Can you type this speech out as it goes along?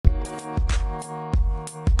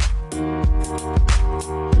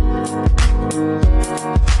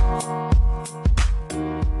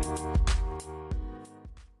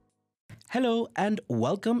Hello and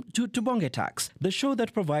welcome to Tubonge Tax, the show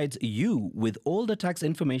that provides you with all the tax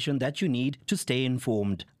information that you need to stay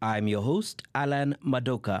informed. I'm your host, Alan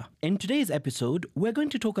Madoka. In today's episode, we're going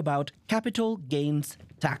to talk about capital gains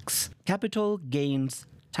tax. Capital gains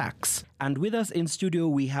tax. And with us in studio,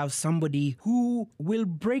 we have somebody who will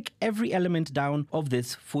break every element down of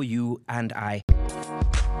this for you and I.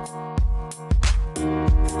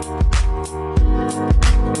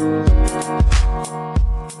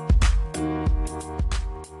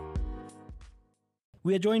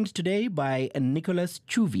 We are joined today by Nicholas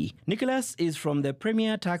Chuvi. Nicholas is from the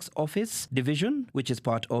Premier Tax Office Division, which is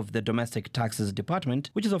part of the Domestic Taxes Department,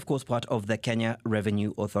 which is of course part of the Kenya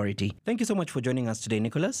Revenue Authority. Thank you so much for joining us today,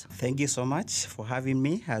 Nicholas. Thank you so much for having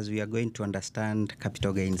me as we are going to understand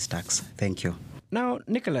capital gains tax. Thank you. Now,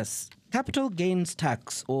 Nicholas, capital gains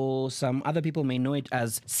tax, or some other people may know it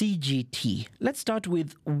as CGT. Let's start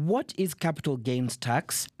with what is capital gains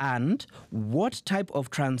tax and what type of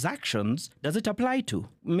transactions does it apply to?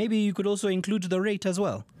 Maybe you could also include the rate as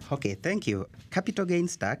well. Okay, thank you. Capital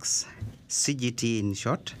gains tax, CGT in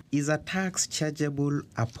short, is a tax chargeable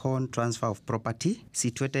upon transfer of property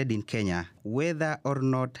situated in Kenya, whether or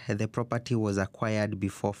not the property was acquired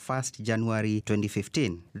before 1st January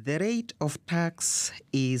 2015. The rate of tax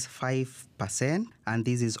is 5%, and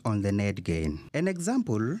this is on the net gain. An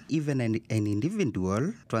example, even an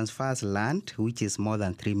individual transfers land which is more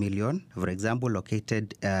than 3 million, for example,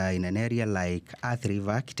 located in an area like Earth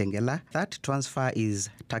River, Kitengela, that transfer is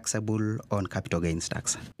taxable on capital gains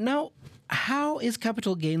tax. Now, how is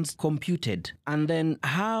capital gains computed? And then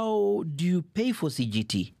how do you pay for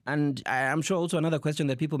CGT? And I'm sure also another question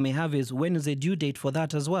that people may have is, when is the due date for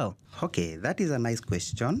that as well? Okay, that is a nice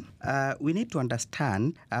question. We need to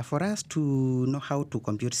understand, for us to know how to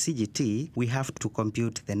compute CGT, we have to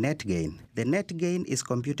compute the net gain. The net gain is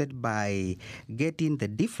computed by getting the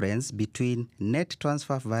difference between net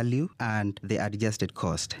transfer value and the adjusted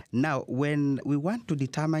cost. Now, when we want to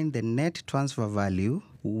determine the net transfer value,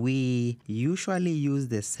 we usually use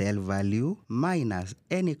the sale value minus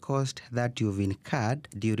any cost that you've incurred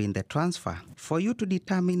during the transfer. For you to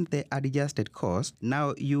determine the adjusted cost,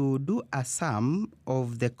 now you do a sum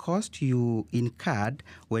of the cost you incurred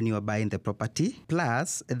when you are buying the property,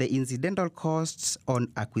 plus the incidental costs on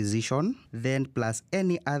acquisition, then plus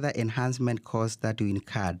any enhancement enhancement costs that you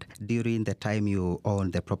incurred during the time you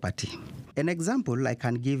own the property. An example I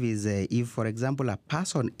can give is if, for example, a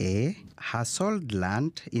person A has sold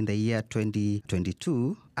land in the year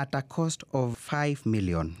 2022 at a cost of 5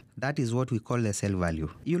 million. That is what we call the sale value.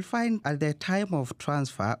 You'll find at the time of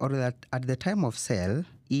transfer or at the time of sale,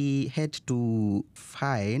 he had to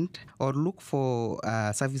find or look for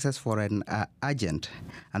services for an agent,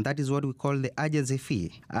 and that is what we call the agency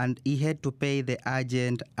fee. And he had to pay the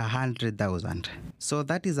agent 100,000. So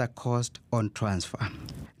that is a cost on transfer.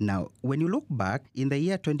 Now, when you look back, in the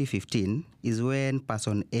year 2015 is when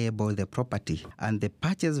person A bought the property, and the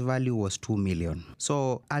purchase value was 2 million.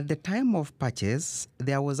 So at the time of purchase,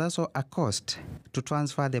 there was also a cost to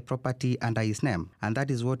transfer the property under his name, and that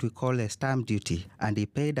is what we call a stamp duty, and he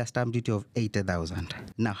paid a stamp duty of 80,000.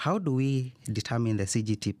 Now, how do we determine the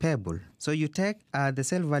CGT payable? So you take the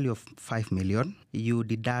sale value of 5 million, you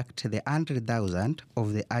deduct the 100,000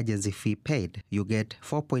 of the agency fee paid, you get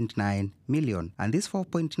 4.9 million. And this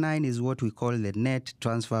 4.9 is what we call the net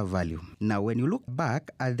transfer value. Now, when you look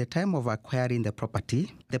back at the time of acquiring the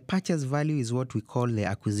property, the purchase value is what we call the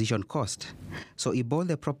acquisition cost. So he bought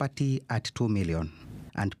the property at 2 million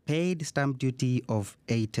and paid stamp duty of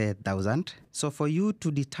 80,000. So for you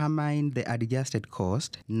to determine the adjusted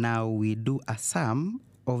cost, now we do a sum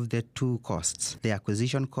of the two costs, the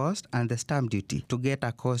acquisition cost and the stamp duty, to get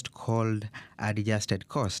a cost called adjusted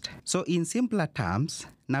cost. So in simpler terms,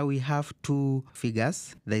 now we have two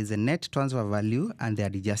figures. There is a net transfer value and the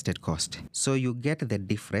adjusted cost. So you get the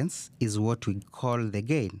difference is what we call the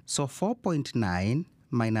gain. So 4.9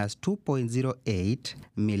 minus 2.08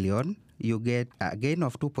 million, you get a gain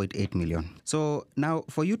of 2.8 million. So now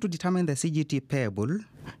for you to determine the CGT payable,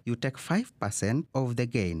 you take 5% of the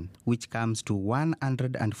gain, which comes to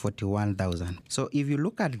 141,000. So if you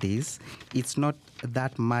look at this, it's not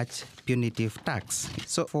that much punitive tax.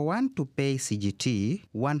 So for one to pay CGT,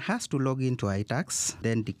 one has to log into iTax,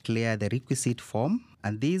 then declare the requisite form,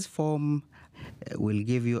 and this form will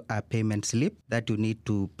give you a payment slip that you need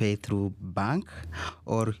to pay through bank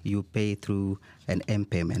or you pay through an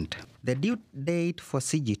M-payment. The due date for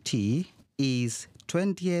CGT is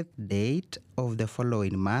 20th date of the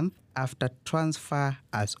following month after transfer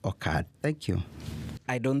has occurred. Thank you.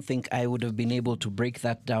 I don't think I would have been able to break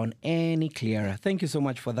that down any clearer. Thank you so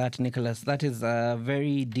much for that, Nicholas. That is a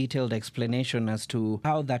very detailed explanation as to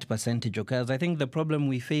how that percentage occurs. I think the problem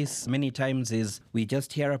we face many times is we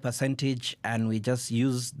just hear a percentage and we just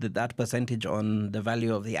use that percentage on the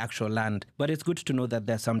value of the actual land. But it's good to know that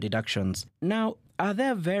there's some deductions. Now, are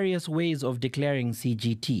there various ways of declaring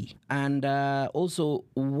CGT? And also,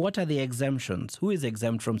 what are the exemptions? Who is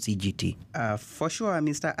exempt from CGT? For sure,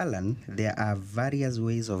 Mr. Alan, there are various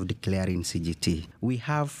ways of declaring CGT. We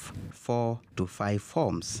have 4 to 5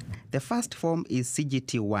 forms. The first form is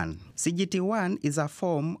CGT1. CGT1 is a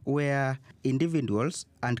form where individuals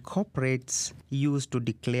and corporates use to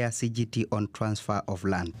declare CGT on transfer of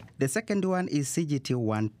land. The second one is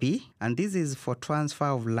CGT1P, and this is for transfer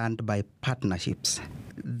of land by partnerships.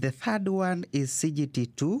 The third one is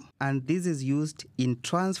CGT2, and this is used in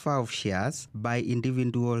transfer of shares by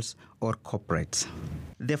individuals or corporates.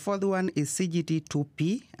 The fourth one is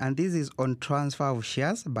CGT2P, and this is on transfer of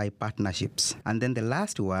shares by partnerships. And then the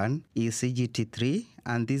last one is CGT3,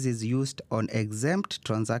 and this is used on exempt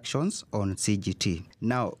transactions on CGT.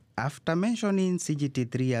 Now, after mentioning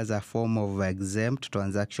CGT3 as a form of exempt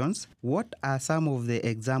transactions, what are some of the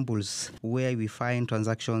examples where we find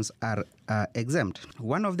transactions are exempt?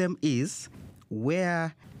 One of them is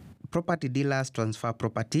where property dealers transfer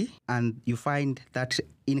property and you find that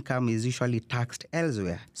income is usually taxed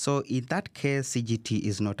elsewhere. So in that case, CGT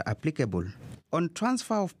is not applicable. On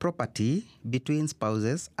transfer of property between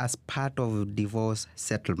spouses as part of divorce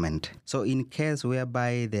settlement. So in case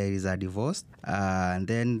whereby there is a divorce and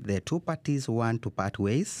then the two parties want to part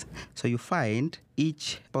ways, so you find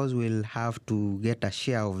each spouse will have to get a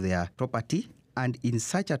share of their property, and in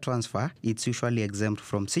such a transfer, it's usually exempt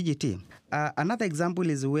from CGT. Another example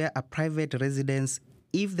is where a private residence,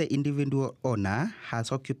 if the individual owner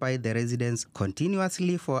has occupied the residence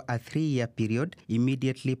continuously for a 3-year period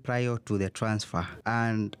immediately prior to the transfer.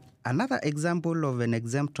 And another example of an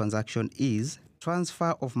exempt transaction is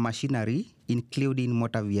transfer of machinery, including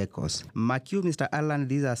motor vehicles. Mark you, Mr. Allen,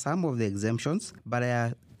 these are some of the exemptions, but there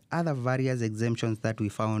are other various exemptions that we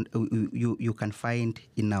found you can find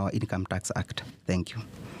in our Income Tax Act. Thank you.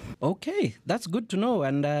 Okay, that's good to know.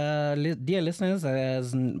 And dear listeners,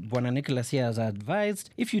 as Bwana Nicholas here has advised,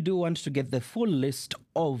 if you do want to get the full list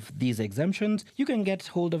of these exemptions, you can get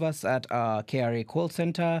hold of us at our KRA call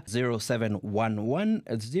center 0711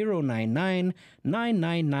 099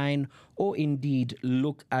 999, or indeed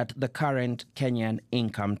look at the current Kenyan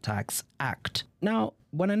Income Tax Act. Now,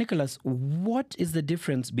 Bwana Nicholas, what is the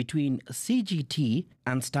difference between CGT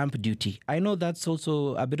and stamp duty? I know that's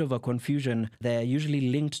also a bit of a confusion. They're usually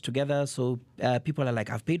linked together, so people are like,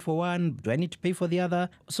 I've paid for one, do I need to pay for the other?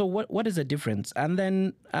 So what is the difference? And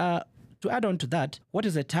then to add on to that, what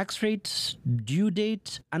is the tax rate, due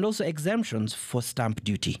date, and also exemptions for stamp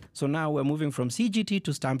duty? So now we're moving from CGT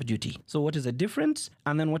to stamp duty. So what is the difference?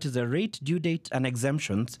 And then what is the rate, due date, and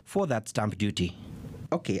exemptions for that stamp duty?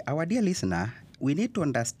 Okay, our dear listener, we need to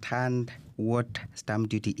understand what stamp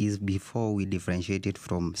duty is before we differentiate it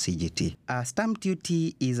from CGT. Stamp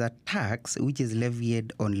duty is a tax which is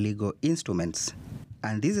levied on legal instruments,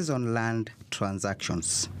 and this is on land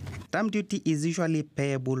transactions. Stamp duty is usually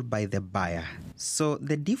payable by the buyer. So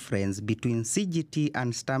the difference between CGT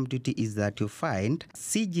and stamp duty is that you find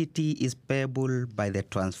CGT is payable by the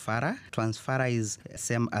transferor. Transferor is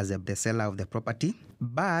same as the seller of the property.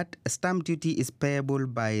 But stamp duty is payable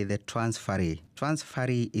by the transferee.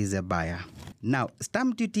 Transferee is a buyer. Now,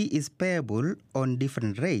 stamp duty is payable on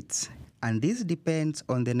different rates, and this depends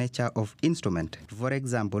on the nature of instrument. For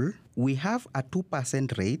example, we have a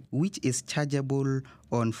 2% rate which is chargeable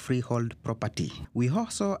on freehold property. We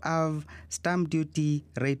also have stamp duty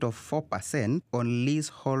rate of 4% on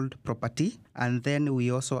leasehold property, and then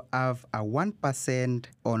we also have a 1%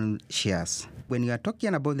 on shares. When you are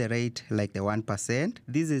talking about the rate like the 1%,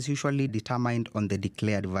 this is usually determined on the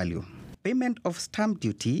declared value. Payment of stamp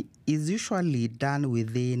duty is usually done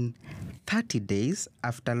within 30 days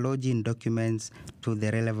after lodging documents to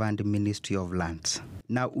the relevant Ministry of Lands.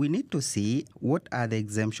 Now, we need to see what are the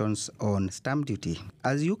exemptions on stamp duty.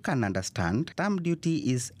 As you can understand, stamp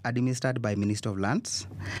duty is administered by Ministry of Lands,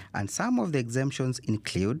 and some of the exemptions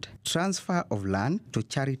include transfer of land to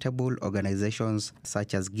charitable organizations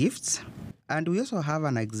such as gifts. And we also have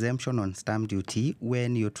an exemption on stamp duty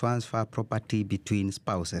when you transfer property between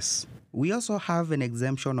spouses. We also have an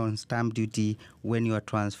exemption on stamp duty when you are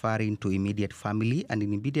transferring to immediate family, and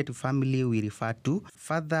in immediate family we refer to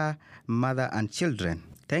father, mother, and children.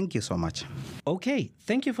 Thank you so much. Okay,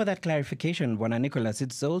 thank you for that clarification, Bwana Nicholas.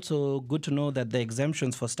 It's also good to know that the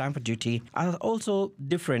exemptions for stamp duty are also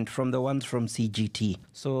different from the ones from CGT.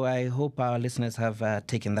 So I hope our listeners have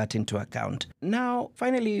taken that into account. Now,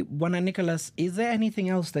 finally, Bwana Nicholas, is there anything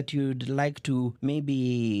else that you'd like to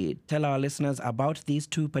maybe tell our listeners about these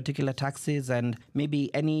two particular taxes, and maybe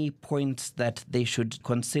any points that they should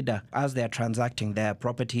consider as they're transacting their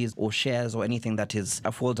properties or shares or anything that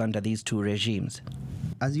falls under these two regimes?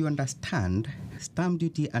 As you understand, stamp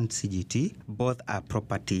duty and CGT both are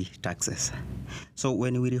property taxes. So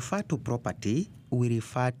when we refer to property, we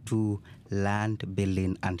refer to land,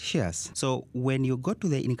 building, and shares. So when you go to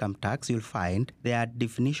the income tax, you'll find there are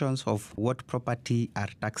definitions of what property are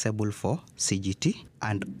taxable for CGT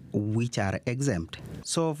and which are exempt.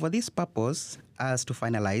 So for this purpose, as to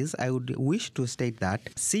finalize, I would wish to state that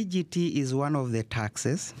CGT is one of the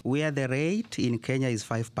taxes where the rate in Kenya is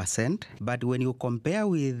 5%, but when you compare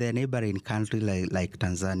with the neighboring country like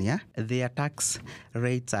Tanzania, their tax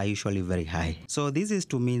rates are usually very high. So this is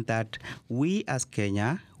to mean that we as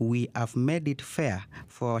Kenya, we have made it fair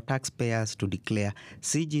for taxpayers to declare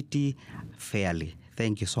CGT fairly.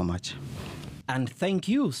 Thank you so much. And thank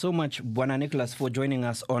you so much, Bwana Nicholas, for joining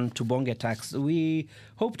us on Tubonge Tax. We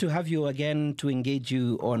hope to have you again to engage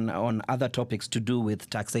you on other topics to do with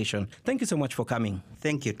taxation. Thank you so much for coming.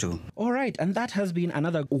 Thank you too. All right, and that has been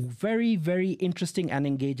another very, very interesting and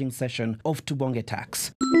engaging session of Tubonge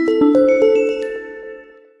Tax.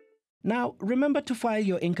 Now, remember to file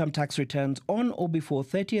your income tax returns on or before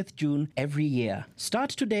 30th June every year. Start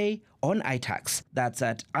today on iTax. That's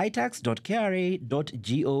at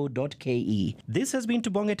itax.kra.go.ke. This has been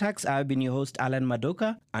Tubonge Tax. I've been your host, Alan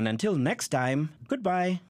Madoka. And until next time, goodbye.